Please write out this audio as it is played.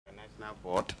national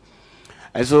board.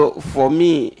 And so for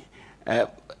me,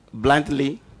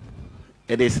 bluntly,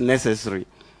 it is necessary.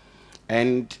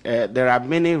 And there are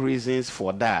many reasons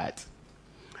for that.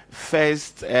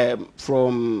 First,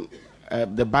 from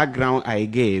the background I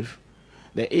gave,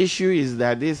 the issue is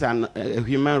that this is a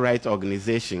human rights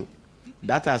organization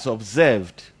that has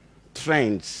observed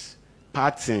trends,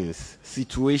 patterns,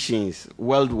 situations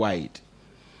worldwide.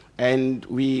 And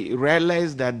we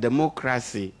realized that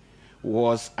democracy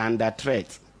was under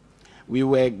threat. We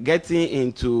were getting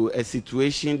into a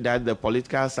situation that the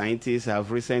political scientists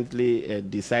have recently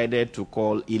decided to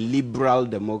call illiberal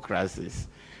democracies.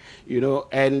 You know,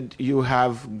 and you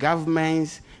have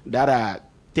governments that are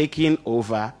taking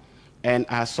over and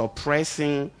are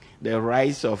suppressing the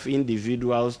rights of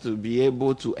individuals to be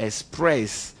able to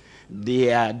express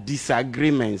their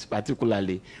disagreements,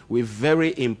 particularly with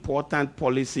very important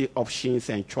policy options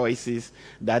and choices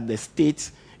that the state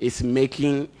is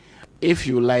making, if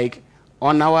you like,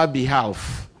 on our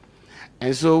behalf.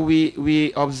 And so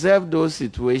we observed those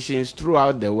situations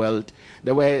throughout the world.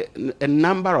 There were a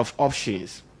number of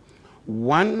options.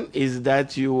 One is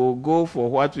that you will go for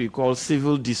what we call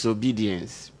civil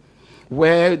disobedience,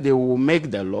 where they will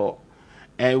make the law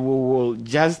and we will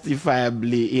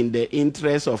justifiably, in the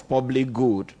interest of public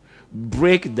good,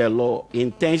 break the law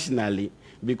intentionally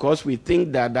because we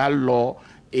think that that law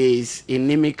is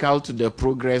inimical to the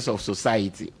progress of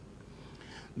society.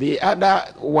 The other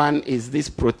one is this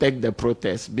protect the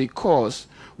protest, because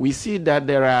we see that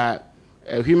there are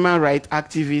human rights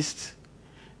activists,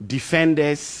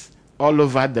 defenders all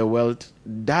over the world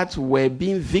that were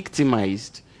being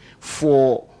victimized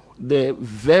for the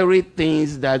very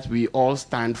things that we all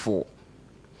stand for.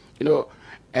 You know,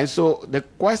 and so the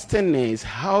question is,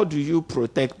 how do you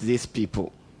protect these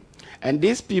people? And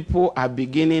these people are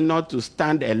beginning not to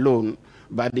stand alone,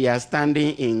 but they are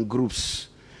standing in groups.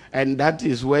 And that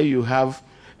is where you have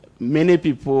many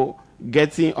people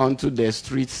getting onto the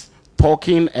streets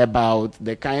talking about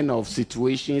the kind of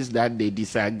situations that they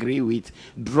disagree with,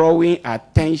 drawing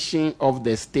attention of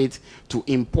the state to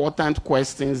important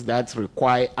questions that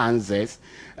require answers,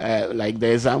 like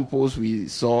the examples we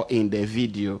saw in the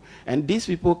video. And these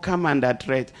people come under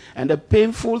threat. And the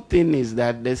painful thing is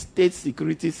that the state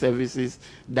security services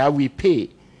that we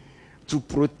pay to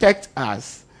protect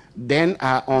us then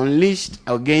are unleashed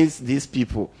against these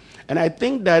people. And I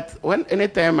think that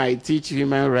anytime I teach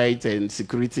human rights and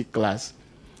security class,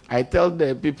 I tell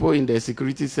the people in the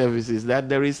security services that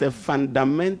there is a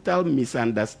fundamental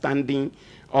misunderstanding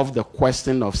of the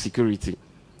question of security.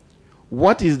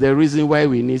 What is the reason why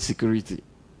we need security?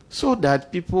 So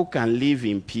that people can live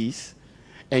in peace,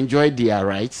 enjoy their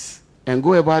rights, and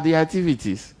go about their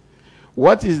activities.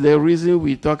 What is the reason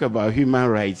we talk about human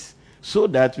rights? So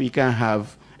that we can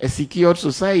have a secure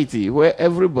society where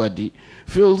everybody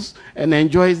feels and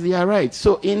enjoys their rights.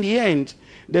 So in the end,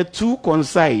 the two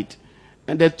coincide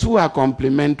and the two are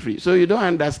complementary. So you don't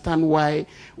understand why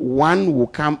one will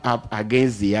come up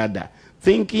against the other,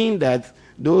 thinking that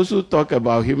those who talk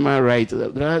about human rights,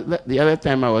 the other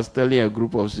time I was telling a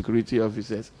group of security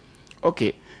officers,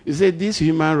 okay, you say these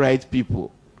human rights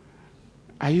people,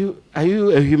 are you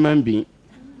a human being?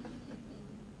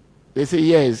 They say,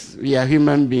 yes, we are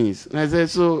human beings. And I said,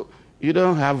 so you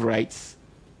don't have rights?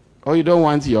 Or you don't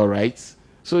want your rights?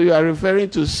 So you are referring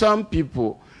to some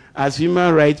people as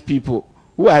human rights people.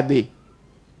 Who are they?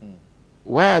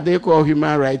 Why are they called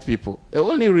human rights people? The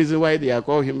only reason why they are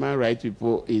called human rights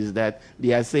people is that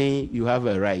they are saying you have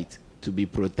a right to be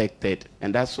protected.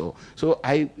 And that's all. So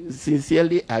I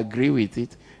sincerely agree with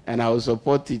it, and I will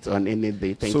support it on any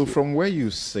day. Thank you. So from where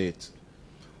you sit,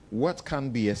 what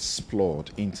can be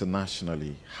explored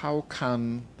internationally?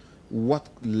 What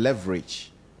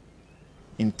leverage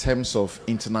in terms of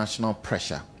international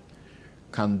pressure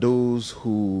can those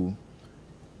who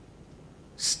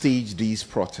stage these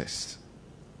protests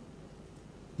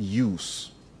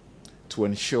use to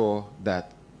ensure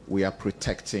that we are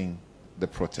protecting the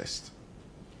protest?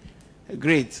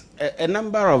 Great. A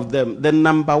number of them. The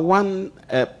number one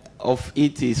of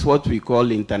it is what we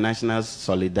call international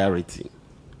solidarity.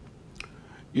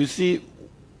 You see,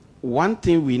 one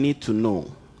thing we need to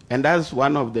know, and that's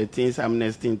one of the things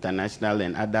Amnesty International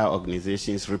and other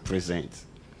organizations represent,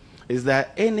 is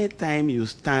that anytime you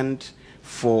stand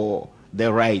for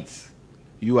the rights,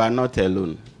 you are not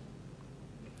alone.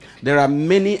 There are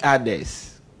many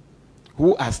others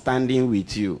who are standing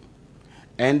with you.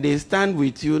 And they stand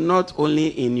with you not only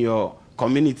in your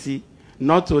community,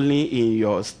 not only in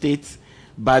your state,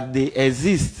 but they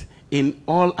exist in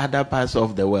all other parts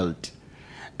of the world.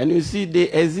 And you see,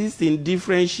 they exist in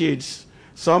different shades.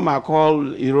 Some are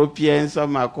called Europeans,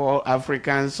 some are called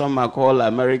Africans, some are called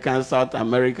Americans, South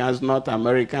Americans, North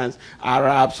Americans,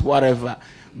 Arabs, whatever.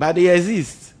 But they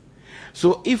exist.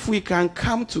 So if we can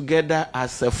come together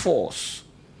as a force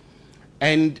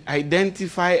and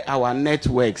identify our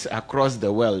networks across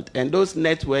the world, and those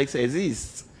networks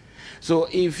exist. So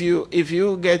if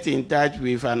you get in touch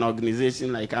with an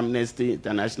organization like Amnesty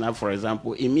International, for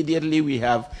example, immediately we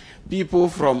have people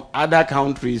from other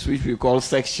countries, which we call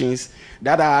sections,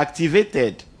 that are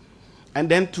activated. And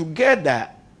then together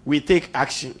we take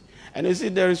action. And you see,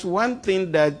 there is one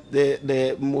thing that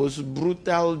the most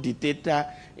brutal dictator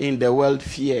in the world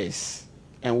fears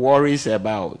and worries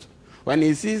about. When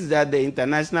he sees that the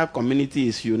international community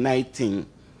is uniting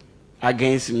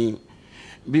against me,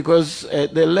 because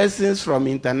the lessons from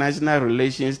international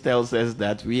relations tells us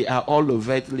that we are all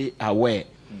overtly aware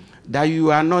that you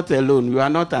are not alone, you are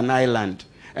not an island,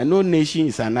 and no nation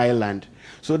is an island.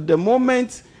 So the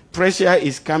moment pressure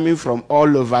is coming from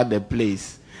all over the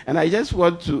place, and I just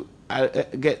want to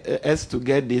get us to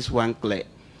get this one clear.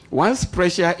 Once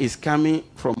pressure is coming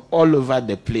from all over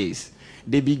the place,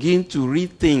 they begin to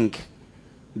rethink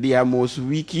their most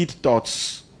wicked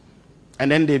thoughts,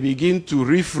 and then they begin to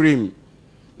reframe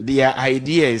their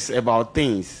ideas about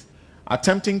things.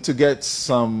 Attempting to get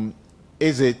some,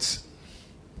 is it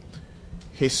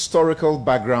historical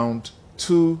background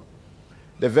to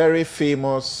the very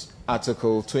famous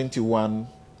Article 21,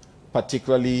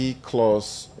 particularly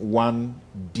Clause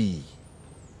 1D.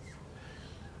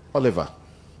 Oliver,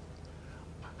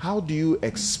 how do you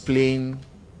explain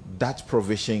that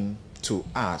provision to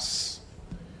us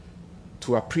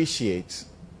to appreciate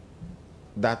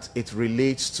that it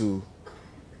relates to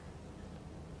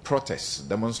protests,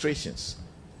 demonstrations?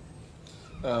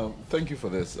 Thank you for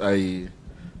this. One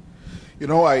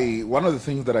of the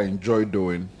things that I enjoy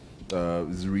doing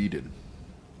is reading.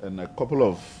 And a couple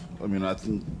of,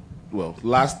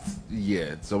 last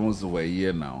year, it's almost over a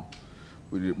year now,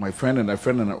 my friend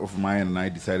of mine and I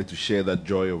decided to share that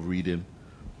joy of reading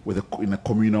in a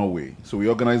communal way. So we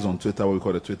organized on Twitter what we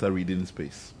call the Twitter reading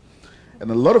space.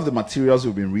 And a lot of the materials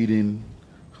we've been reading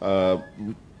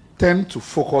tend to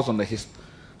focus on the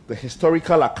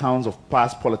historical accounts of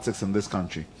past politics in this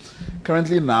country.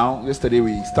 Currently now, yesterday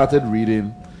we started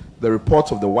reading the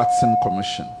report of the Watson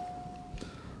Commission.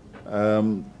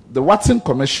 The Watson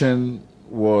Commission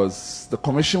was the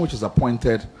commission which was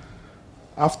appointed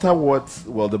after what,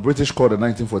 the British called the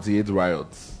 1948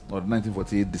 riots, or the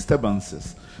 1948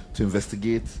 disturbances, to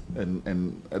investigate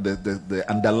and the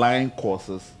underlying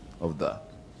causes of that.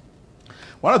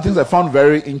 One of the things I found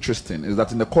very interesting is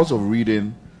that in the course of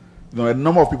reading, a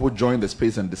number of people joined the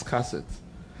space and discussed it.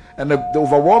 And the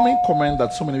overwhelming comment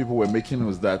that so many people were making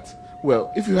was that,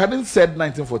 well, if you hadn't said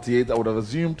 1948, I would have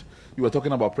assumed you were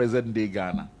talking about present-day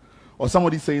Ghana. Or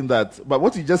somebody saying that, but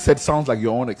what you just said sounds like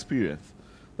your own experience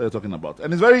that you're talking about.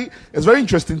 And it's very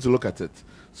interesting to look at it.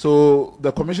 So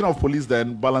the Commissioner of Police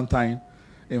then, Ballantyne,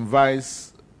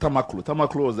 invites Tamaklo.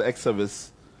 Tamaklo was the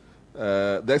ex-service.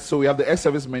 So we have the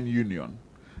ex-servicemen union,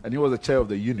 and he was the chair of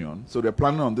the union. So they're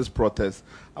planning on this protest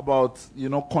about,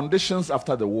 conditions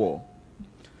after the war.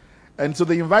 And so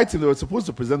they invite him. They were supposed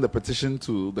to present the petition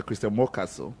to the Christian Moore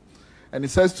Castle. And he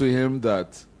says to him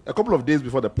that a couple of days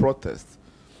before the protest,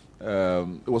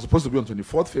 it was supposed to be on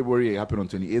 24th February, it happened on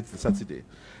 28th, Saturday.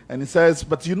 And he says,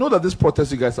 but you know that this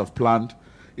protest you guys have planned,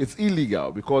 it's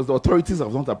illegal because the authorities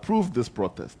have not approved this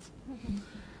protest.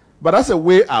 But as a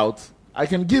way out,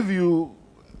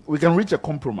 we can reach a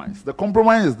compromise. The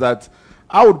compromise is that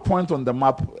I would point on the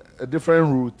map a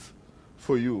different route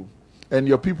for you, and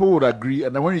your people would agree,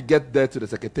 and then when you get there to the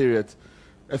secretariat,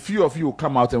 a few of you will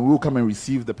come out and we will come and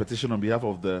receive the petition on behalf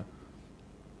of the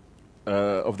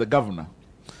governor.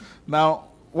 Now,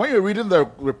 when you're reading the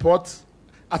report,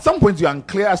 at some point you're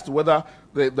unclear as to whether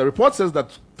the report says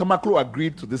that Tamaklo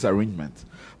agreed to this arrangement,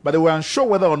 but they were unsure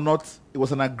whether or not it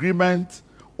was an agreement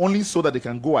only so that they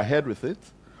can go ahead with it,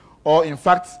 or in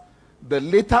fact,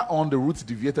 later on the route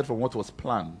deviated from what was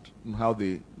planned and how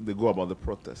they go about the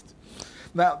protest.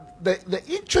 Now, the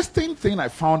interesting thing I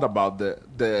found about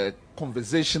the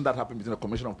conversation that happened between the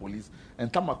Commissioner of Police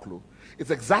and Tamaklo, it's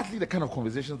exactly the kind of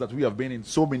conversations that we have been in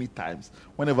so many times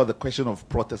whenever the question of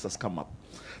protest has come up.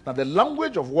 Now, the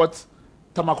language of what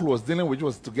Tamaklo was dealing with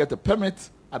was to get a permit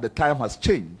at the time has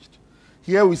changed.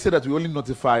 Here we say that we only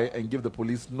notify and give the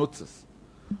police notice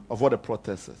of what the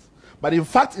protest is. But in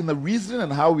fact, in the reasoning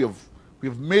and how we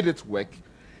have made it work,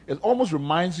 it almost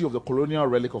reminds you of the colonial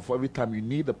relic of every time you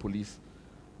need the police,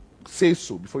 say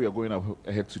so before you're going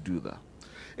ahead to do that.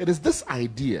 It is this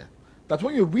idea that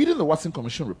when you're reading the Watson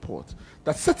Commission report,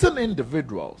 that certain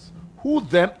individuals who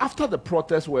then, after the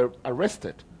protests, were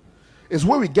arrested, is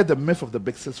where we get the myth of the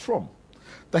Big Six from.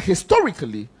 That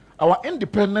historically, our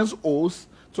independence owes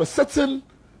to a certain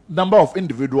number of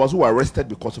individuals who were arrested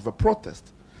because of a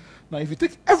protest. Now, if you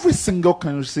take every single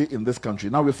currency in this country,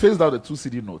 now we phased out the 2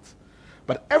 cedi notes,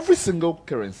 but every single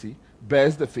currency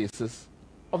bears the faces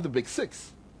of the Big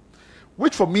Six,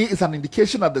 which for me is an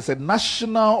indication that there's a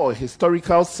national or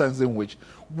historical sense in which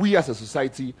we as a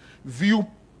society view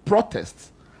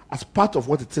protests as part of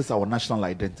what it is our national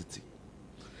identity.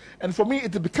 And for me,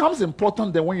 it becomes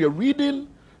important that when you're reading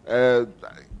the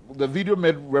video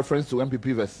made reference to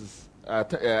MPP versus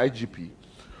IGP,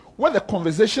 when the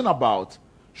conversation about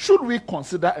should we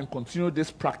consider and continue this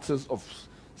practice of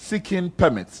seeking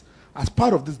permits as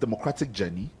part of this democratic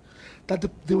journey, that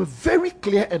they were very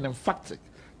clear and emphatic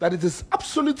that it is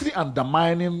absolutely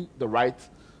undermining the right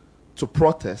to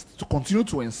protest, to continue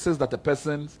to insist that a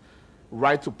person's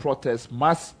right to protest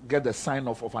must get the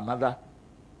sign-off of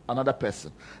another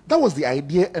person. That was the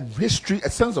idea and history, a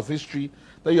sense of history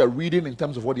that you are reading in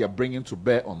terms of what you are bringing to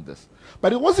bear on this.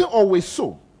 But it wasn't always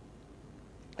so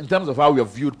in terms of how we have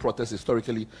viewed protests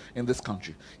historically in this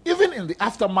country. Even in the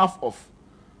aftermath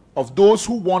of those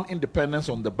who won independence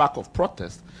on the back of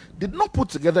protest, did not put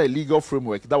together a legal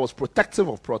framework that was protective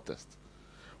of protest.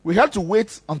 We had to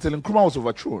wait until Nkrumah was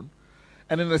overthrown,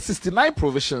 and in the 69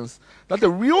 provisions, that the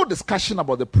real discussion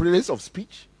about the place of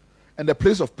speech and the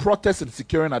place of protest in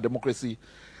securing our democracy,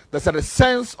 there's a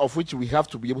sense of which we have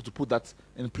to be able to put that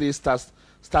in place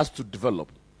starts to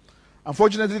develop.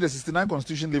 Unfortunately, the 69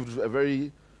 Constitution lived a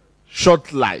very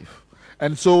short life.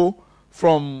 And so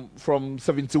from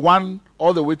 71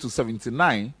 all the way to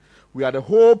 79, we had a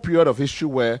whole period of history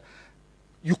where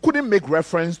you couldn't make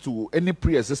reference to any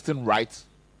pre-existing right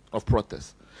of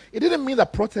protest. It didn't mean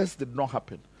that protests did not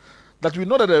happen. That we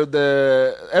know that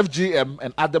the FGM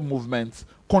and other movements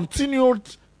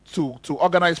continued to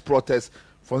organize protests.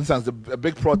 For instance, a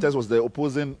big protest was the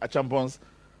opposing Achampon's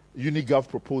Unigov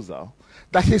proposal.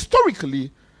 That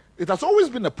historically, it has always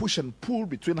been a push and pull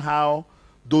between how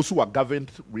those who are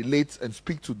governed relate and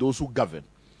speak to those who govern.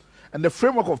 And the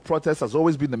framework of protest has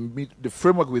always been the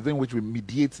framework within which we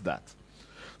mediate that.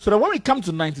 So that when we come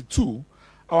to 92,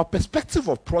 our perspective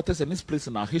of protest and its place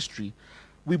in our history,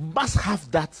 we must have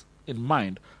that in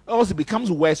mind, or else it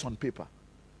becomes words on paper.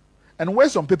 And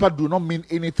words on paper do not mean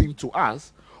anything to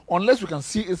us unless we can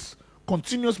see its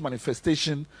continuous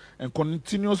manifestation and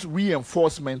continuous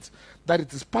reinforcement that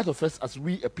it is part of us as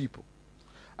we a people.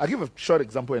 I'll give a short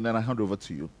example and then I hand over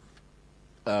to you.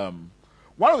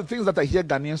 One of the things that I hear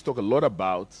Ghanaians talk a lot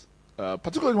about,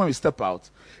 particularly when we step out,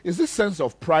 is this sense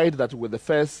of pride that we're the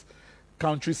first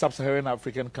country, sub-Saharan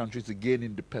African country, to gain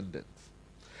independence.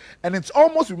 And it's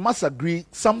almost, we must agree,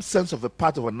 some sense of a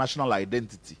part of a national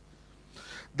identity.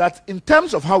 That in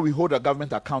terms of how we hold our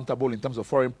government accountable in terms of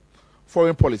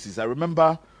foreign policies, I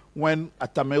remember when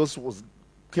Atamils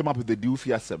came up with the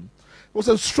Diufiasem, there was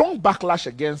a strong backlash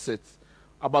against it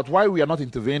about why we are not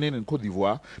intervening in Côte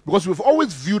d'Ivoire, because we've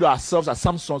always viewed ourselves as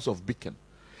some sort of beacon.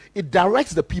 It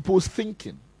directs the people's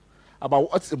thinking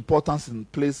about what's important in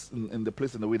the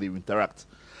place and the way they interact.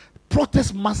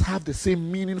 Protests must have the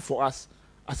same meaning for us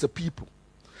as a people.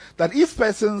 That if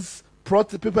persons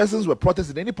were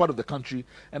protesting in any part of the country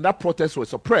and that protest was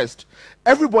suppressed,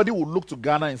 everybody would look to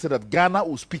Ghana and say that Ghana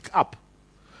will speak up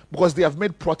because they have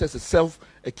made protest itself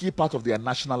a key part of their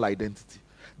national identity.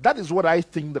 That is what I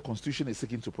think the Constitution is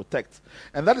seeking to protect.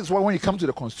 And that is why when you come to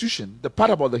the Constitution, the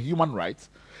part about the human rights,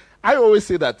 I always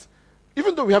say that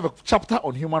even though we have a chapter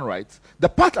on human rights, the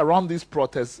part around these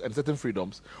protests and certain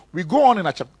freedoms, we go on in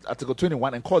Article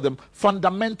 21 and call them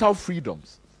fundamental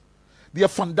freedoms. They are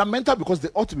fundamental because they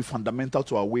ought to be fundamental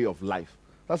to our way of life.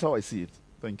 That's how I see it.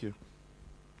 Thank you.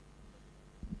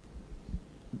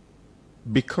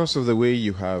 Because of the way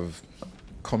you have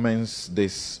commenced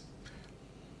this,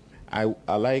 I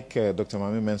like Dr.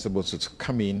 Mami Mensah to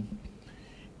come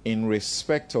in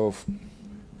respect of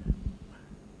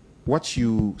what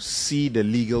you see the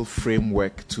legal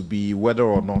framework to be, whether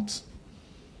or not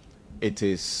it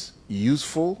is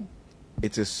useful,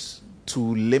 it is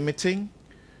too limiting,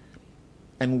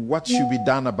 and what should be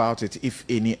done about it, if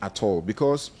any at all.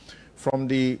 Because from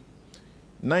the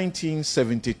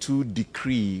 1972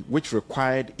 decree, which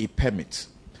required a permit,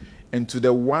 and to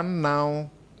the one now,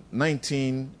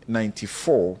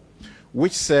 1994,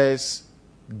 which says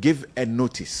give a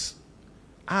notice,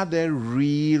 are there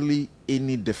really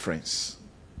any difference?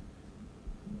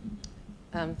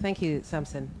 Thank you,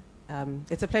 Samson.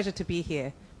 It's a pleasure to be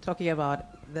here talking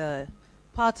about the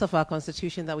parts of our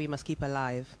Constitution that we must keep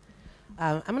alive.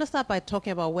 I'm going to start by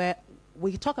talking about where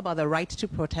we talk about the right to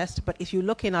protest, but if you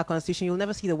look in our constitution, you'll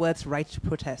never see the words right to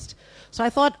protest. So I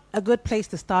thought a good place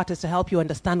to start is to help you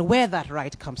understand where that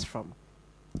right comes from.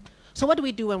 So what do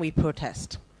we do when we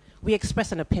protest? We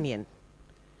express an opinion.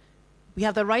 We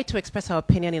have the right to express our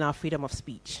opinion in our freedom of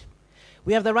speech.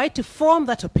 We have the right to form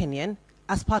that opinion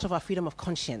as part of our freedom of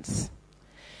conscience.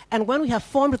 And when we have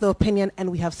formed the opinion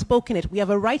and we have spoken it, we have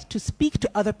a right to speak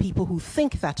to other people who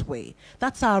think that way.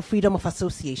 That's our freedom of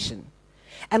association.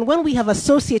 And when we have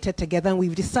associated together and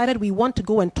we've decided we want to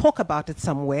go and talk about it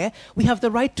somewhere, we have the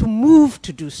right to move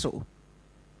to do so.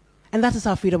 And that is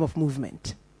our freedom of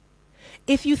movement.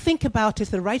 If you think about it,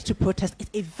 the right to protest is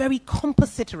a very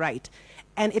composite right.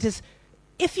 And it is,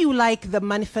 if you like, the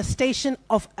manifestation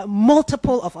of a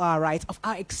multiple of our rights, of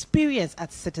our experience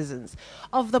as citizens,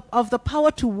 of the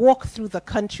power to walk through the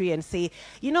country and say,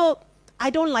 you know, I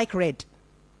don't like red.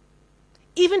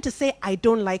 Even to say I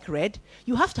don't like red,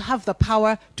 you have to have the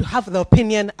power to have the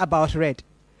opinion about red.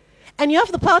 And you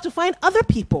have the power to find other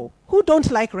people who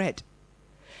don't like red.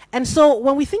 And so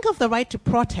when we think of the right to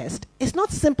protest, it's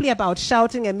not simply about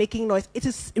shouting and making noise. It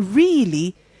is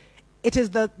really, it is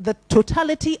the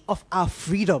totality of our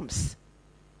freedoms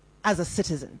as a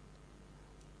citizen.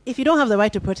 If you don't have the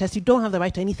right to protest, you don't have the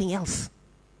right to anything else.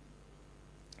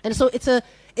 And so it's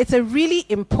a really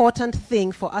important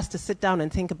thing for us to sit down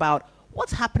and think about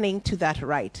what's happening to that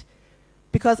right.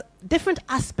 Because different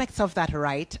aspects of that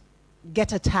right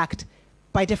get attacked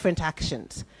by different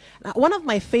actions. Now, one of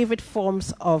my favorite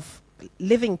forms of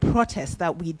living protest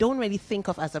that we don't really think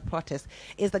of as a protest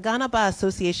is the Ghana Bar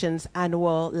Association's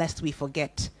annual Lest We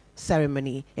Forget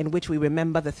ceremony, in which we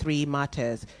remember the 3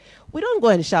 martyrs. We don't go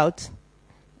and shout.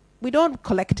 We don't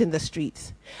collect in the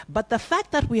streets. But the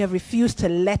fact that we have refused to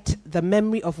let the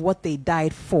memory of what they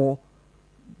died for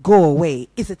go away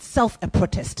is itself a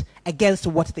protest against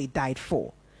what they died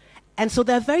for. And so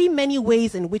there are very many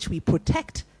ways in which we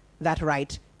protect that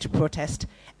right to protest.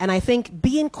 And I think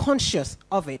being conscious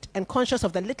of it and conscious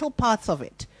of the little parts of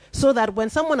it, so that when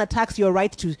someone attacks your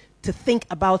right to think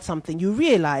about something, you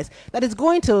realize that it's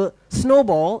going to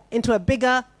snowball into a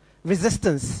bigger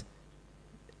resistance.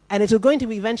 And it's going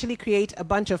to eventually create a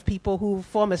bunch of people who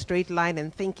form a straight line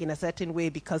and think in a certain way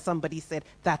because somebody said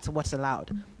that's what's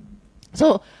allowed.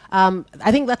 So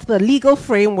I think that's the legal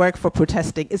framework for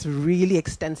protesting is really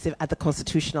extensive at the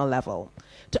constitutional level.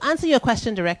 To answer your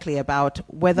question directly about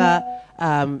whether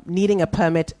needing a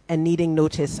permit and needing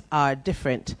notice are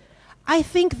different, I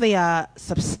think they are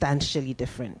substantially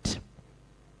different.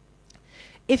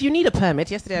 If you need a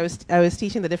permit, yesterday I was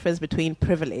teaching the difference between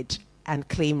privilege and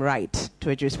claim right to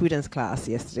a jurisprudence class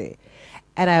yesterday.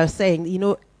 And I was saying, you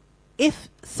know, if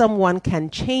someone can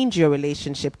change your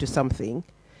relationship to something,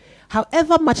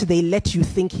 however much they let you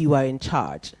think you are in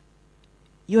charge,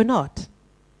 you're not.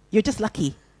 You're just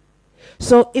lucky.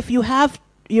 So if you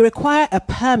require a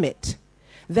permit,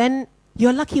 then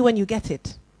you're lucky when you get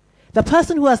it. The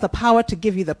person who has the power to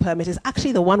give you the permit is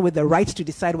actually the one with the right to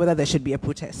decide whether there should be a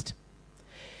protest.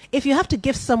 If you have to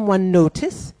give someone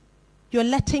notice, you're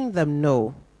letting them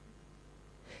know.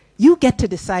 You get to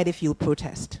decide if you'll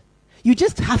protest. You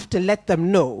just have to let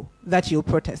them know that you'll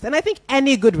protest. And I think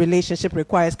any good relationship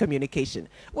requires communication.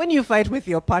 When you fight with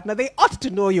your partner, they ought to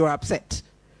know you're upset.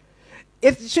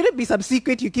 It shouldn't be some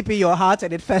secret you keep in your heart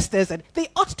and it festers, and they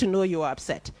ought to know you're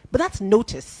upset. But that's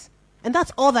notice. And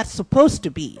that's all that's supposed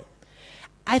to be.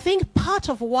 I think part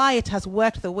of why it has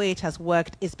worked the way it has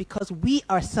worked is because we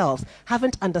ourselves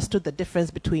haven't understood the difference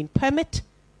between permit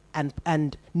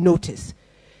and notice.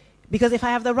 Because if I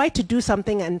have the right to do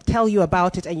something and tell you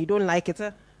about it and you don't like it,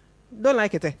 don't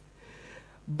like it.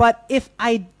 But if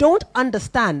I don't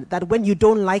understand that when you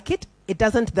don't like it, it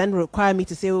doesn't then require me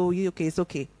to say, oh, okay, it's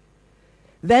okay.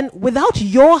 Then without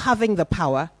your having the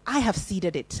power, I have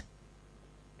ceded it.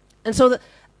 And so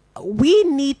we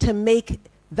need to make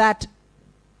that,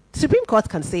 Supreme Court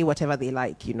can say whatever they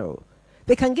like, you know.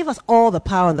 They can give us all the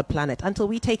power on the planet. Until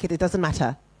we take it, it doesn't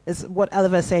matter. It's what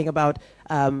Oliver is saying about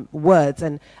words.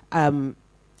 And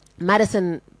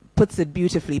Madison puts it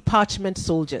beautifully. Parchment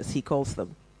soldiers, he calls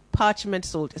them. Parchment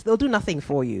soldiers. They'll do nothing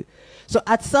for you. So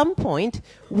at some point,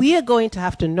 we are going to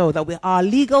have to know that our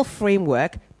legal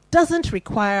framework doesn't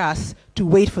require us to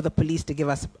wait for the police to give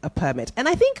us a permit. And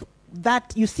I think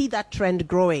that you see that trend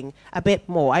growing a bit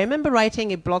more. I remember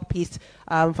writing a blog piece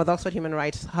for the Oxford Human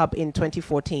Rights Hub in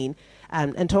 2014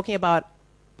 and talking about,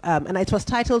 and it was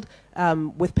titled,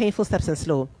 With Painful Steps and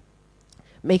Slow,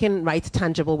 Making Rights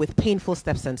Tangible with Painful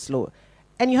Steps and Slow.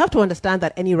 And you have to understand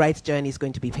that any rights journey is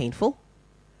going to be painful,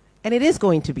 and it is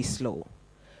going to be slow.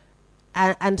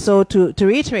 And so to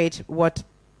reiterate what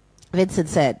Vincent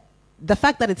said, the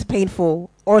fact that it's painful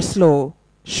or slow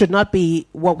should not be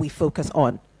what we focus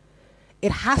on.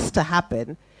 It has to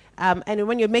happen. And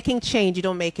when you're making change, you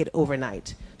don't make it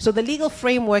overnight. So the legal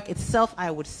framework itself, I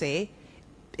would say,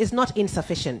 is not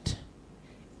insufficient.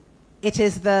 It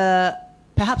is the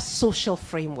perhaps social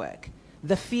framework,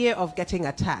 the fear of getting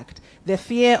attacked, the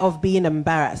fear of being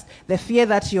embarrassed, the fear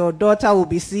that your daughter will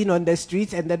be seen on the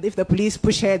streets, and that if the police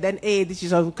push her, then, hey,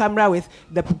 she's on camera with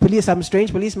the police, some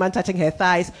strange policeman touching her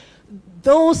thighs.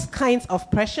 Those kinds of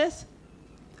pressures,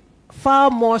 far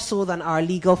more so than our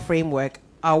legal framework,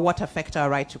 are what affect our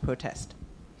right to protest.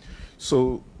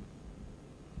 So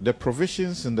the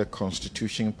provisions in the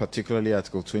Constitution, particularly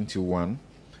Article 21,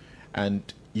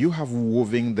 and you have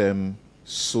woven them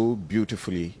so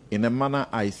beautifully in a manner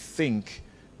I think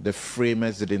the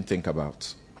framers didn't think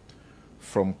about.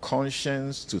 From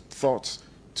conscience to thought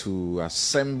to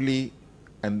assembly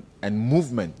and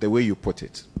movement, the way you put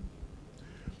it.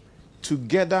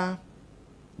 Together,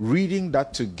 reading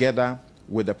that together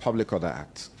with the Public Order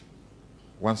Act,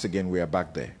 once again, we are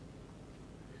back there.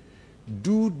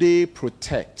 Do they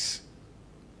protect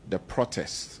the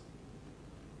protest,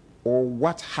 or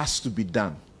what has to be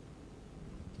done?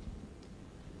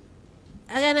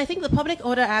 Again, I think the Public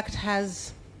Order Act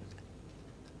has...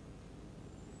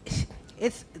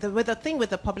 the thing with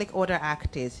the Public Order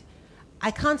Act is,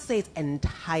 I can't say it's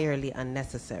entirely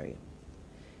unnecessary.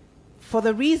 For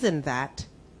the reason that,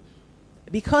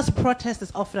 because protest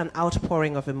is often an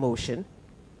outpouring of emotion,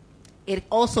 it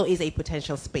also is a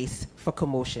potential space for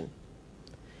commotion.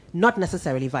 Not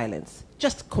necessarily violence,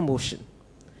 just commotion.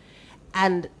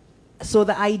 And so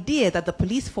the idea that the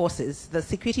police forces, the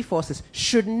security forces,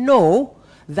 should know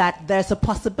that there's a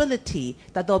possibility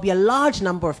that there'll be a large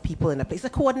number of people in a place, a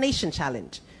coordination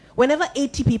challenge. Whenever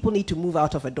 80 people need to move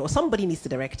out of a door, somebody needs to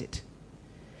direct it.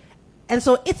 And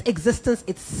so its existence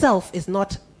itself is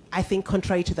not, I think,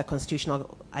 contrary to the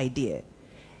constitutional idea.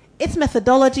 Its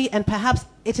methodology, and perhaps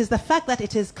it is the fact that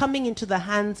it is coming into the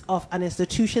hands of an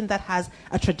institution that has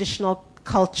a traditional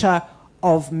culture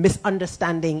of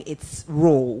misunderstanding its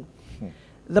role.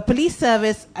 The police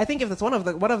service, I think, if it's one of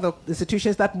the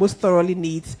institutions that most thoroughly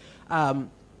needs and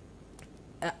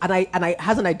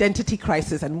has an identity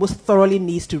crisis and most thoroughly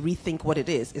needs to rethink what it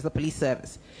is the police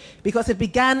service. Because it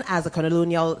began as a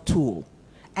colonial tool.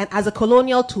 And as a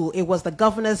colonial tool, it was the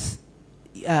governor's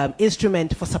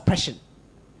instrument for suppression.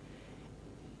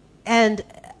 And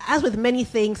as with many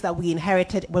things that we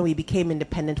inherited when we became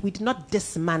independent, we did not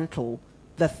dismantle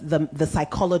the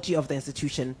psychology of the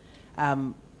institution.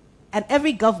 And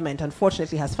every government,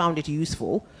 unfortunately, has found it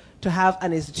useful to have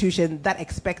an institution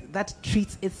that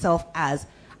treats itself as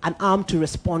an arm to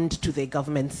respond to the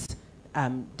government's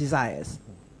desires.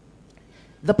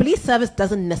 The police service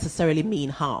doesn't necessarily mean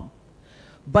harm,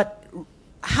 but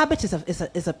habit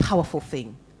is a powerful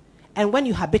thing. And when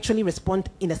you habitually respond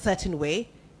in a certain way,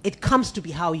 it comes to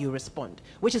be how you respond,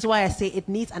 which is why I say it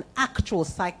needs an actual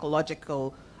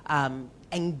psychological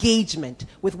engagement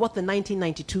with what the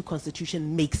 1992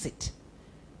 Constitution makes it,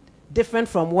 different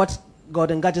from what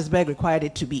Gordon Guggisberg required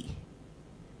it to be.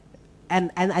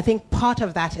 And I think part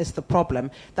of that is the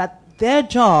problem, that their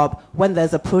job when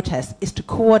there's a protest is to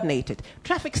coordinate it.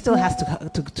 Traffic still has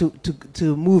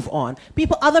to move on.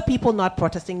 Other people not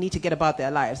protesting need to get about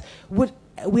their lives.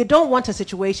 We don't want a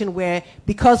situation where,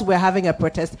 because we're having a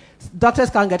protest, doctors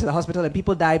can't get to the hospital and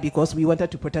people die because we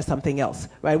wanted to protest something else,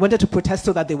 right? Wanted to protest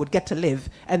so that they would get to live.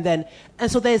 And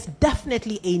so there's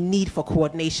definitely a need for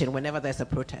coordination whenever there's a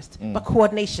protest. But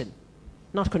coordination,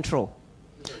 not control.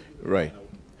 Right.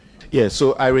 Yeah,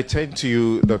 so I return to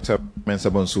you, Dr.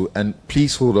 Mensah-Bonsu, and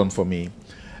please hold on for me.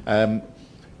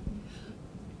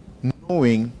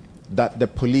 Knowing that the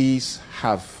police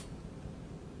have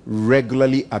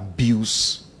regularly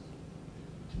abused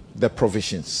the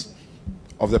provisions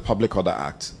of the Public Order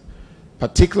Act,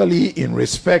 particularly in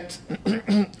respect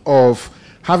of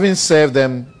having served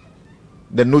them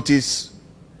the notice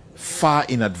far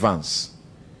in advance,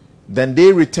 then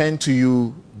they return to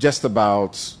you just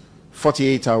about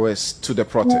 48 hours to the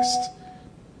protest,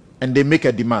 and they make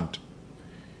a demand.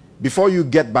 Before you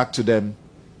get back to them,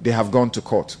 they have gone to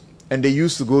court, and they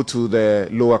used to go to the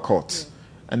lower court,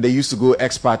 and they used to go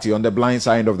ex parte on the blind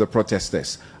side of the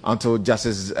protesters until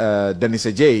Justice Dennis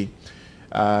Ajay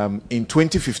in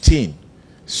 2015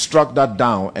 struck that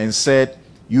down and said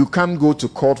you can't go to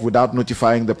court without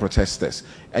notifying the protesters,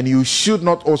 and you should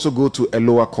not also go to a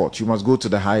lower court, you must go to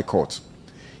the high court.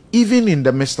 Even in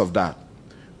the midst of that,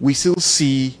 we still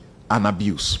see an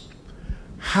abuse.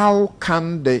 How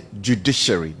can the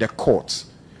judiciary, the courts,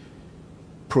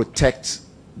 protect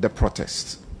the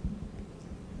protest?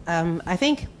 I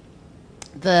think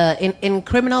in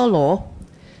criminal law,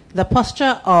 the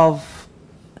posture of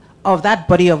of that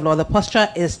body of law, the posture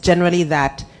is generally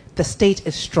that the state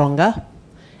is stronger,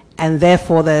 and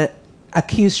therefore the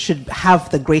accused should have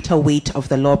the greater weight of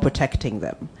the law protecting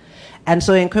them. And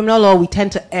so in criminal law, we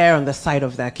tend to err on the side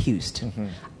of the accused.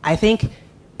 I think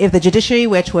if the judiciary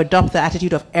were to adopt the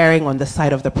attitude of erring on the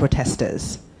side of the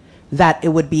protesters, that it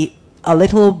would be a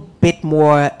little bit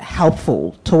more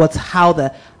helpful towards how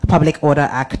the Public Order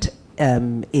Act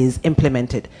is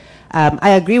implemented. I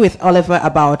agree with Oliver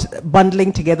about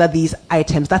bundling together these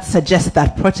items. That suggests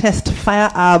that protest,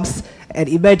 firearms, and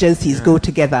emergencies go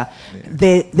together.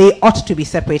 They ought to be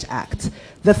separate acts.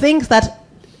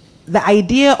 The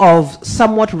idea of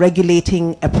somewhat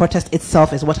regulating a protest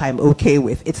itself is what I'm okay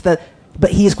with.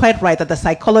 But he is quite right that the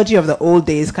psychology of the old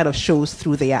days kind of shows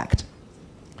through the act.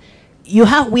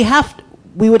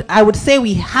 I would say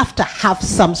we have to have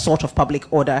some sort of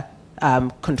public order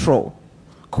control,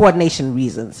 coordination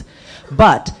reasons.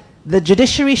 But the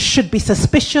judiciary should be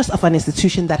suspicious of an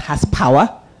institution that has power,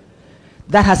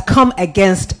 that has come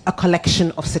against a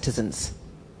collection of citizens.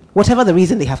 Whatever the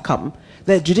reason they have come,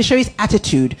 the judiciary's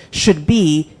attitude should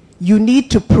be, you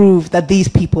need to prove that these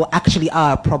people actually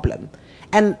are a problem.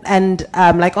 And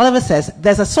like Oliver says,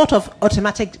 there's a sort of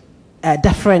automatic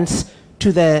deference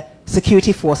to the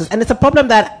security forces. And it's a problem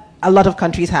that a lot of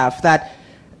countries have, that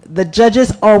the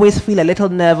judges always feel a little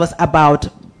nervous about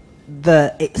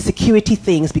the security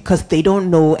things because they don't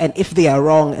know, and if they are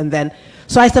wrong, and then...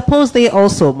 So I suppose they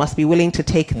also must be willing to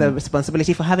take the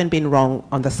responsibility for having been wrong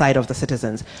on the side of the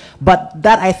citizens. But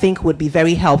that, I think, would be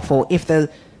very helpful if the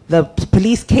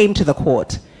police came to the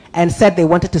court and said they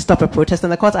wanted to stop a protest,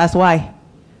 and the court asked why.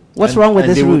 What's wrong with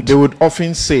this route? They would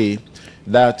often say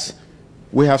that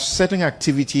we have certain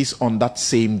activities on that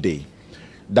same day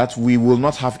that we will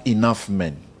not have enough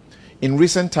men. In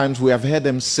recent times, we have heard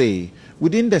them say,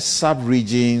 within the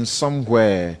sub-region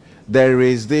somewhere, there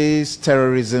is this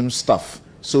terrorism stuff.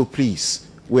 So please,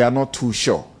 we are not too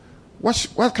sure.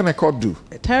 What can a court do?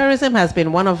 Terrorism has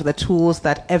been one of the tools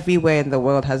that everywhere in the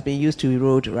world has been used to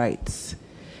erode rights.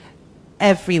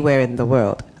 Everywhere in the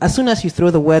world. As soon as you throw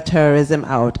the word terrorism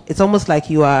out, it's almost like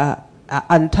you are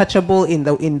untouchable in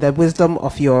the wisdom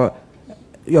of your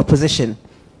position.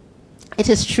 It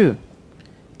is true.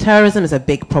 Terrorism is a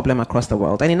big problem across the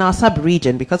world. And in our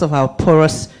sub-region, because of our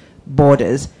porous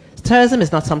borders, terrorism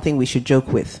is not something we should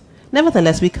joke with.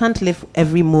 Nevertheless, we can't live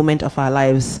every moment of our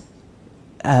lives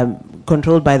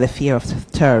controlled by the fear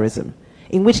of terrorism.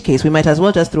 In which case, we might as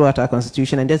well just throw out our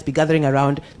constitution and just be gathering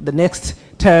around the next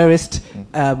terrorist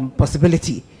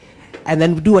possibility, and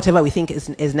then do whatever we think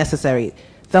is necessary.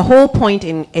 The whole point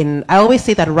I always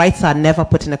say that rights are never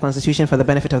put in a constitution for the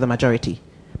benefit of the majority.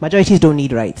 Majorities don't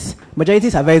need rights.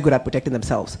 Majorities are very good at protecting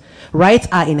themselves. Rights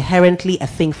are inherently a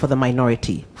thing for the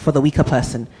minority, for the weaker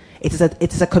person. It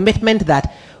is a commitment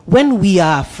that when we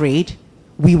are afraid,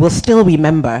 we will still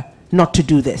remember not to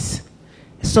do this.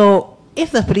 So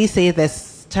if the police say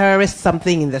there's terrorist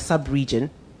something in the sub-region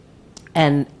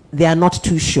and they are not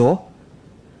too sure,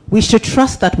 we should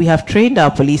trust that we have trained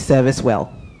our police service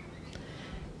well.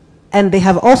 And they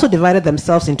have also divided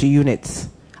themselves into units.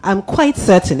 I'm quite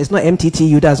certain it's not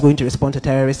MTTU that's going to respond to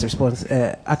terrorist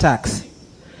attacks.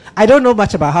 I don't know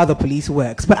much about how the police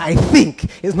works, but I think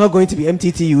it's not going to be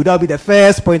MTTU. That'll be the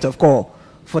first point of call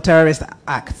for terrorist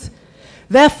acts.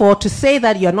 Therefore, to say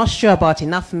that you're not sure about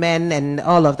enough men and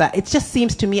all of that, it just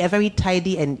seems to me a very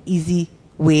tidy and easy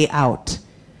way out.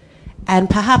 And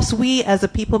perhaps we as a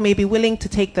people may be willing to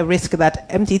take the risk that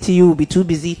MTTU will be too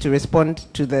busy to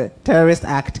respond to the terrorist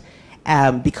act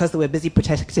because they were busy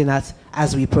protecting us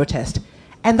as we protest.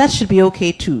 And that should be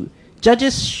okay too.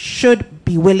 Judges should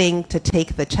be willing to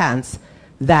take the chance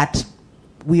that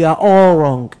we are all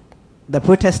wrong. The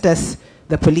protesters,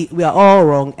 the police, we are all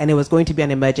wrong, and it was going to be an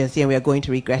emergency and we are going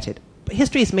to regret it. But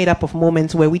history is made up of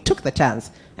moments where we took the chance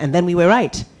and then we were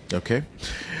right. Okay.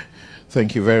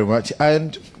 Thank you very much.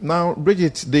 And now,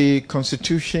 Bridget, the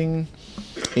Constitution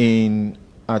in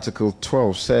Article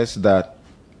 12 says that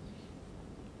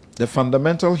the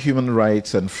fundamental human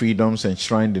rights and freedoms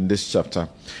enshrined in this chapter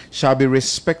shall be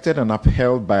respected and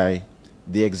upheld by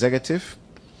the executive,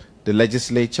 the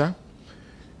legislature,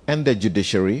 and the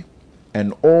judiciary,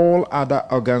 and all other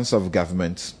organs of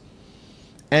government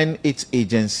and its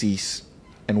agencies,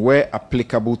 and where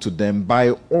applicable to them, by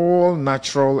all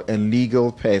natural and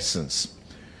legal persons.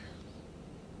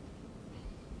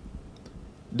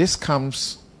 This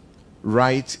comes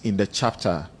right in the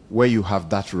chapter where you have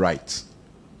that right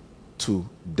to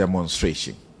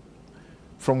demonstration.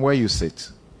 From where you sit,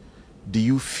 do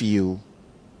you feel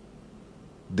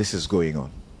this is going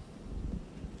on?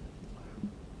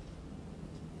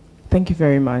 Thank you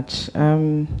very much.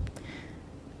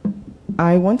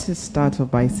 I want to start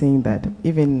off by saying that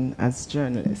even as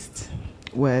journalists,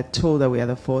 we're told that we are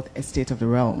the fourth estate of the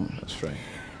realm. That's right.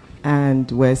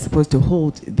 And we're supposed to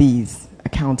hold these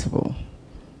accountable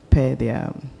per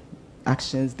their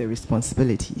actions, their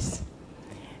responsibilities.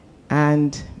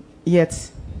 And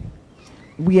yet,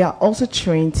 we are also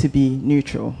trained to be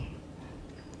neutral.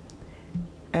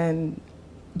 And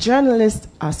journalists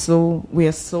we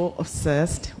are so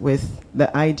obsessed with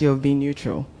the idea of being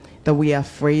neutral that we are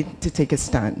afraid to take a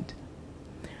stand.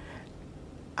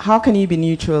 How can you be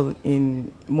neutral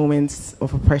in moments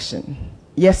of oppression?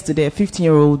 Yesterday, a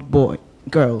 15-year-old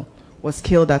girl was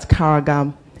killed at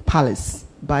Karagam Palace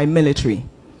by military.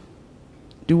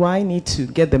 Do I need to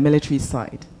get the military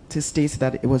side to state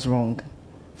that it was wrong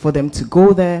for them to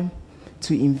go there,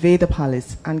 to invade the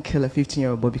palace and kill a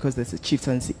 15-year-old boy because there's a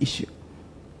chieftaincy issue?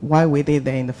 Why were they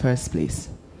there in the first place?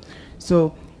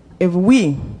 So if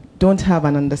we don't have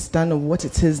an understanding of what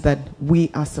it is that we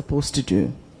are supposed to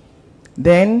do,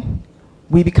 then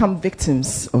we become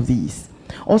victims of these.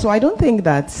 Also, I don't think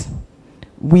that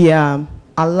we are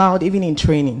allowed, even in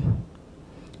training,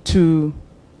 to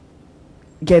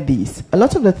get these. A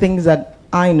lot of the things that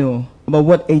I know about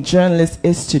what a journalist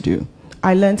is to do,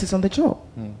 I learned it on the job.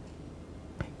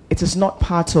 It is not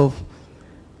part of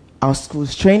our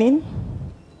school's training.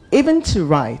 Even to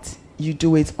write, you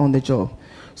do it on the job.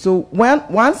 So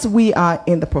once we are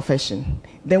in the profession,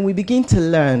 then we begin to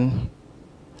learn.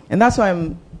 And that's why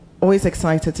I'm always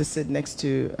excited to sit next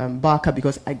to Barker,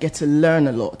 because I get to learn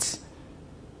a lot.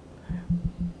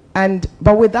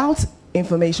 But without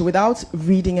information, without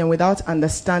reading and without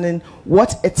understanding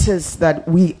what it is that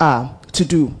we are to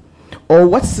do, or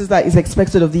what it is that is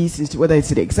expected of these, whether it's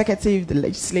the executive, the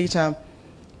legislature,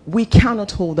 we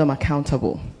cannot hold them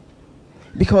accountable.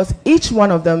 Because each one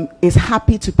of them is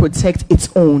happy to protect its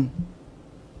own.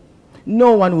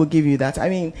 No one will give you that. I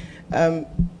mean,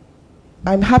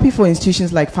 I'm happy for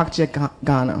institutions like Fact Check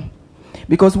Ghana,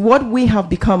 because what we have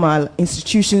become are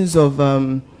institutions of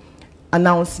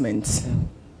announcements.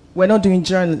 We're not doing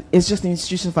journal, it's just an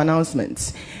institution of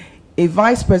announcements. A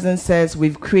vice president says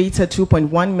we've created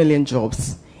 2.1 million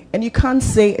jobs, and you can't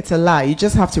say it's a lie, you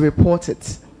just have to report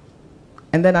it.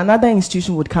 And then another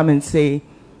institution would come and say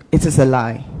it is a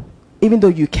lie, even though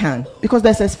you can, because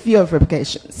there's a fear of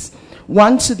repercussions.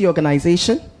 One, to the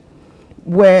organization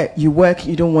where you work,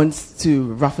 you don't want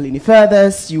to ruffle any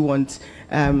feathers, you want,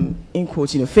 in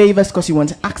quotes, favors, because you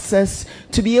want access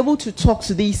to be able to talk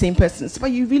to these same persons,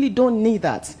 but you really don't need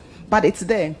that, but it's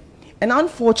there. And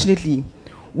unfortunately,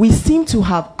 we seem to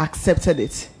have accepted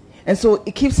it. And so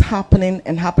it keeps happening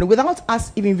and happening without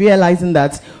us even realizing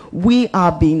that we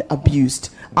are being abused.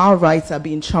 Our rights are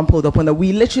being trampled upon, that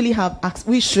we literally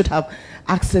we should have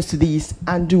access to these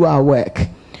and do our work.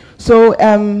 So we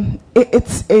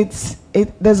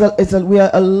are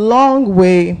a long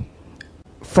way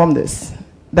from this.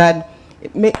 That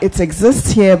it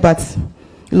exists here, but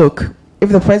look, if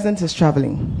the president is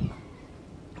traveling,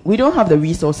 we don't have the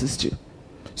resources to.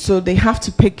 So they have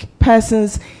to pick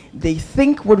persons they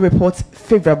think would report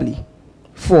favorably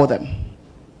for them.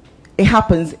 It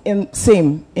happens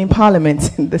in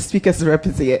Parliament, in the Speaker's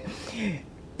representative.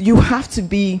 You have to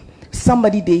be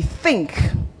somebody they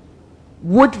think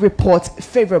would report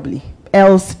favorably,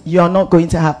 else you're not going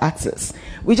to have access.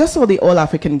 We just saw the All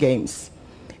African Games,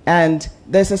 and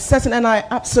there's a certain, and I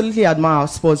absolutely admire our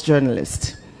sports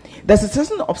journalists. There's a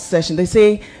certain obsession. They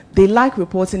say they like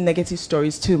reporting negative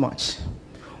stories too much.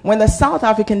 When the South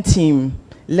African team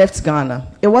left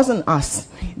Ghana, it wasn't us.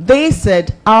 They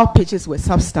said our pitches were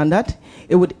substandard,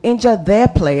 it would injure their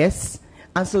players,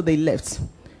 and so they left.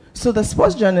 So the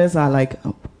sports journalists are like,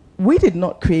 oh, we did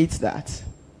not create that.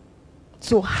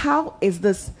 So how is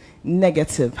this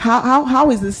negative? How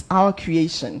is this our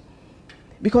creation?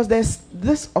 Because there's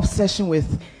this obsession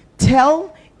with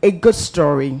tell a good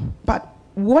story, but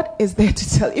what is there to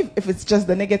tell if it's just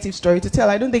the negative story to tell?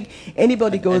 I don't think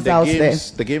anybody goes out there.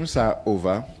 The games are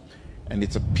over, and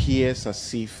it appears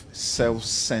as if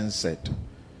self-censored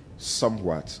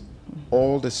somewhat.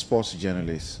 All the sports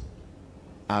journalists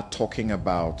are talking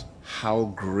about how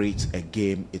great a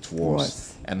game it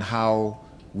was and how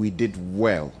we did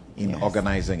well in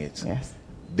organizing it. Yes.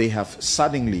 They have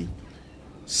suddenly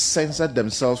censored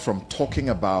themselves from talking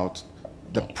about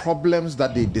the problems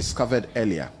that they discovered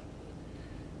earlier,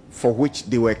 for which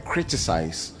they were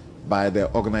criticized by the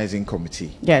organizing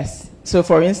committee. Yes. So,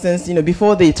 for instance,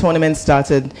 before the tournament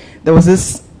started, there was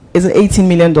this $18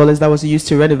 million that was used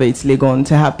to renovate Legon,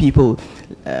 to have people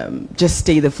just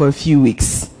stay there for a few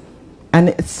weeks. And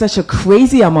it's such a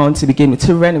crazy amount to begin with,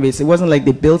 to renovate. It wasn't like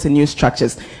they built a new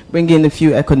structures, bring in a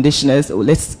few air conditioners,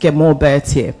 let's get more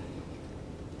beds here.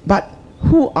 But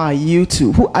who are you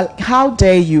to? How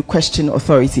dare you question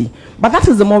authority? But that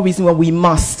is the more reason why we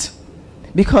must.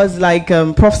 Because like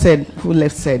Prof said, who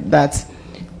left said, that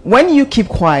when you keep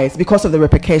quiet because of the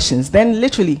repercussions, then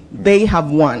literally they have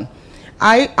won.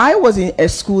 I was in a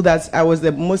school that I was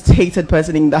the most hated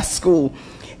person in that school.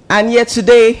 And yet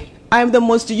today, I'm the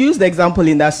most used example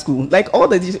in that school. Like all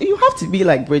the, you have to be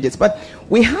like Bridget. But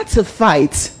we had to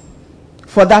fight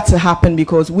for that to happen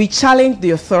because we challenged the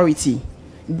authority.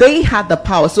 They had the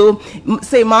power. So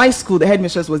say my school, the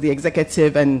headmistress was the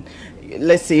executive, and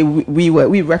let's say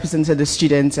we represented the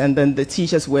students, and then the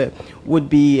teachers would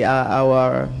be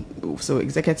our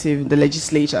executive, the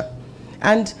legislature.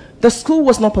 And the school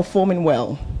was not performing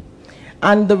well.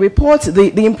 And the report,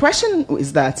 the impression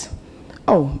is that,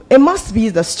 oh, it must be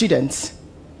the students.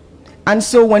 And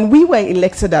so when we were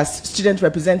elected as student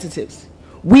representatives,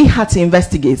 we had to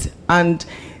investigate. And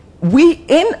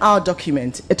in our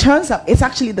document, it turns out it's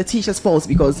actually the teacher's fault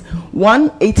because,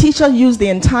 one, a teacher used the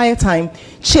entire time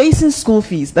chasing school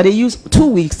fees that they used 2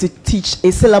 weeks to teach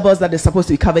a syllabus that is supposed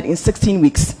to be covered in 16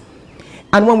 weeks.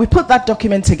 And when we put that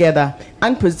document together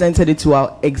and presented it to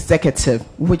our executive,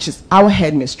 which is our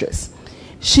headmistress,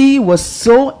 she was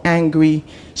so angry.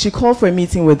 She called for a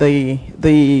meeting with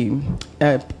the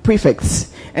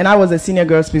prefects. And I was a senior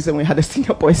girls prefect, and we had a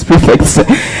senior boys prefect.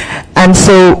 And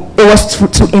so it was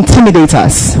to intimidate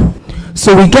us.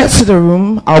 So we get to the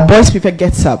room, our boys prefect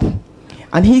gets up,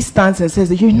 and he stands and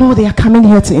says, you know they are coming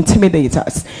here to intimidate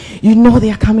us. You know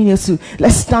they are coming here to,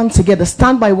 let's stand together,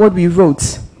 stand by what we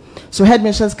wrote. So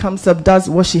headmistress comes up, does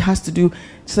what she has to do,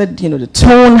 said, you know, the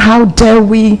tone, how dare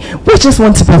we just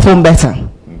want to perform better.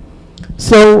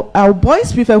 So our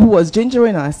boys prefect, who was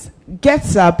gingering us,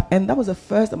 gets up, and that was the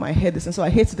first time I heard this, and so I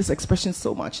hate this expression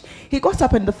so much. He got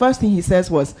up, and the first thing he says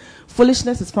was,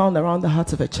 foolishness is found around the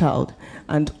heart of a child,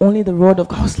 and only the rod of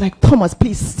God. I was like, Thomas,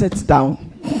 please sit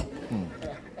down.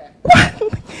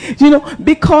 You know,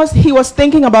 because he was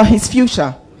thinking about his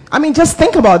future. I mean, just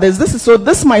think about this.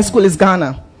 This my school is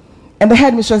Ghana, and the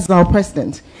headmistress is our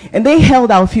president, and they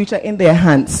held our future in their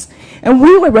hands, and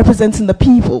we were representing the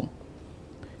people.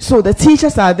 So the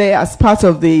teachers are there as part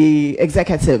of the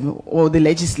executive or the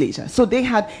legislature. So they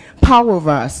had power over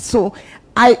us. So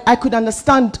I could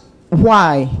understand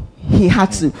why he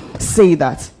had to say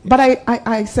that. But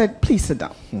I said, please sit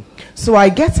down. So I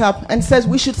get up and says,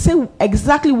 we should say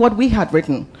exactly what we had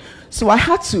written. So I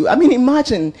had to, I mean,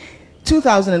 imagine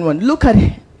 2001, look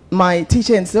at my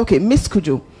teacher and say, okay, Miss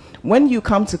Kujo, when you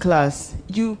come to class,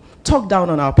 you talk down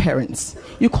on our parents.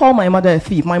 You call my mother a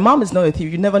thief. My mom is not a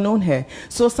thief. You've never known her.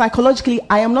 So psychologically,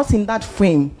 I am not in that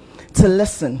frame to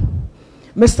listen.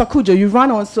 Mr. Kujo, you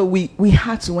ran on, so we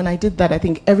had to. When I did that, I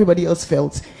think everybody else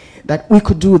felt that we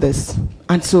could do this.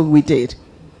 And so we did.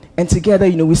 And together,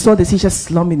 you know, we saw the teachers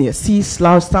slumping their seats,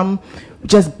 slouch, some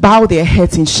just bow their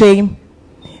heads in shame.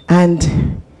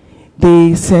 And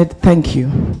they said, thank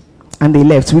you. And they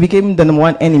left. We became the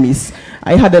 #1 enemies.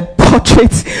 I had a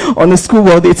portrait on the school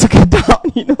wall. They took it down,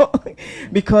 you know,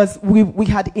 because we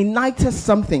had ignited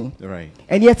something. Right.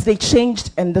 And yet they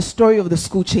changed, and the story of the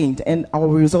school changed, and our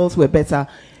results were better.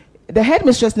 The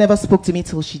headmistress never spoke to me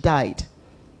till she died.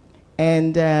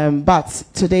 And but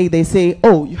today they say,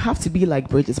 oh, you have to be like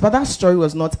Bridges. But that story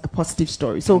was not a positive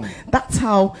story. So that's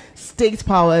how state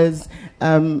powers,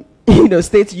 you know,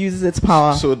 state uses its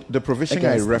power. So the provision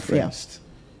I referenced,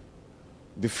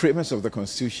 the framers of the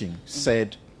Constitution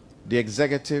said the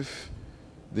executive,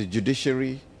 the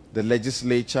judiciary, the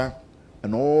legislature,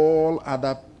 and all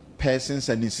other persons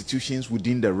and institutions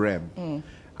within the realm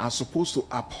are supposed to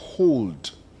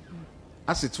uphold,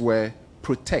 as it were,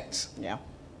 protect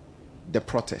the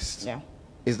protest. Yeah.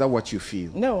 Is that what you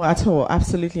feel? No, at all.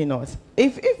 Absolutely not.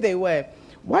 If they were,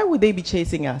 why would they be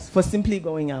chasing us for simply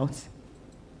going out?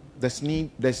 There's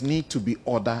need to be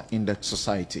order in the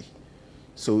society.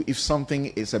 So if something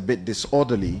is a bit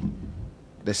disorderly,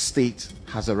 the state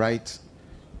has a right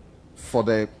for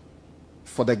the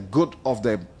good of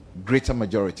the greater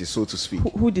majority, so to speak.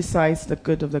 Who decides the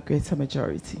good of the greater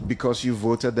majority? Because you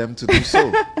voted them to do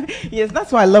so. Yes,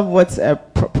 that's why I love what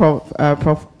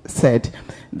Prof said,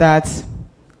 that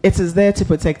it is there to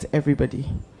protect everybody,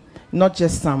 not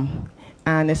just some,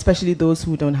 and especially those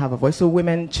who don't have a voice. So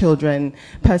women, children,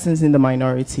 persons in the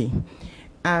minority.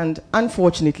 And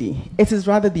unfortunately, it is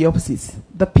rather the opposite.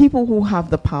 The people who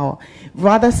have the power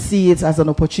rather see it as an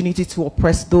opportunity to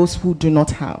oppress those who do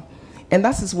not have. And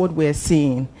that is what we're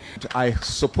seeing. I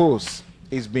suppose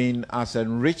it's been as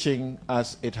enriching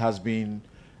as it has been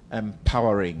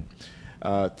empowering.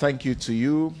 Thank you to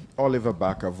you, Oliver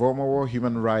Barker Vomowo,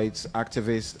 human rights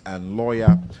activist and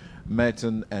lawyer,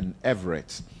 Merton and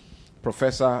Everett.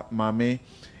 Professor Mame,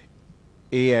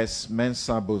 A.S.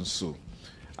 Mensah Bonsu,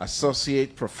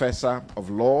 Associate Professor of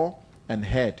Law and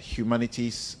Head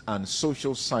Humanities and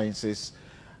Social Sciences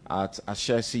at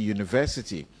Ashesi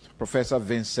University, Professor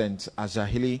Vincent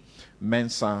Ajahili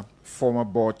Mensah, former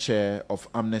board chair of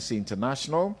Amnesty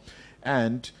International,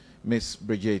 and Ms.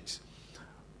 Bridget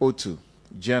Otu,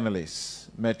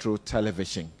 journalist, Metro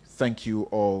Television. Thank you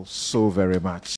all so very much.